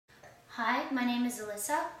Hi, my name is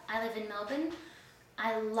Alyssa. I live in Melbourne.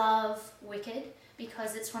 I love Wicked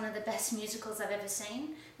because it's one of the best musicals I've ever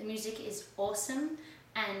seen. The music is awesome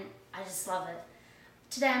and I just love it.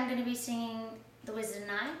 Today I'm going to be singing The Wizard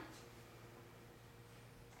and I.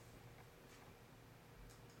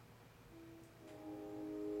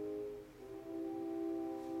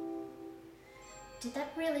 Did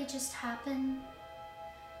that really just happen?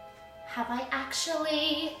 Have I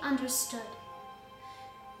actually understood?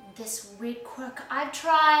 This weird quirk I've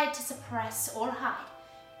tried to suppress or hide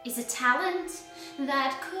is a talent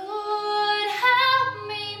that could help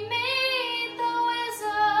me meet the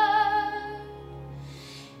wizard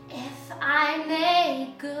if I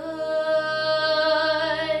make good.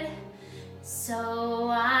 So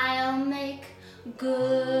I'll make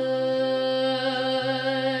good.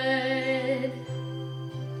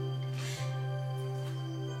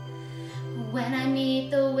 When I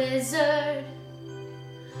meet the wizard,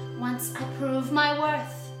 once I prove my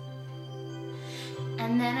worth,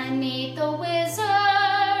 and then I meet the wizard,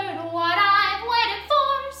 what I've waited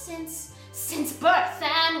for since birth.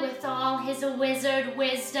 And with all his wizard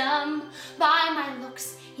wisdom, by my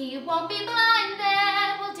looks he won't be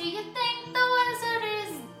blinded. Well, do you think the wizard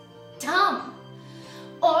is dumb?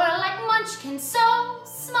 Or like Munchkin, so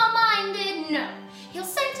small-minded? No, he'll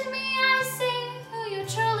say to me, I see who you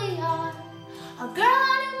truly are, a girl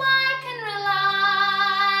on whom I can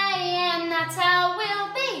rely, and that's how we'll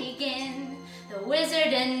begin, the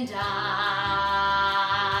wizard and I.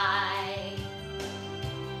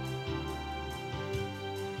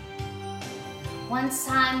 Once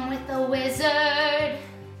I'm with the wizard,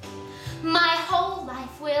 my whole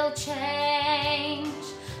life will change.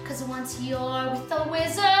 'Cause once you're with the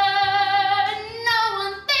wizard, no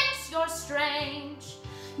one thinks you're strange.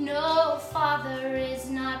 No father is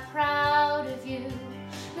not proud of you,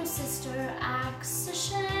 no sister acts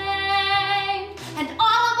ashamed, and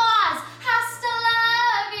all of Oz has to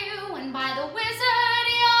love you, and by the wizard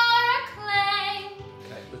you're acclaimed.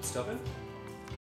 Okay, let's stop it.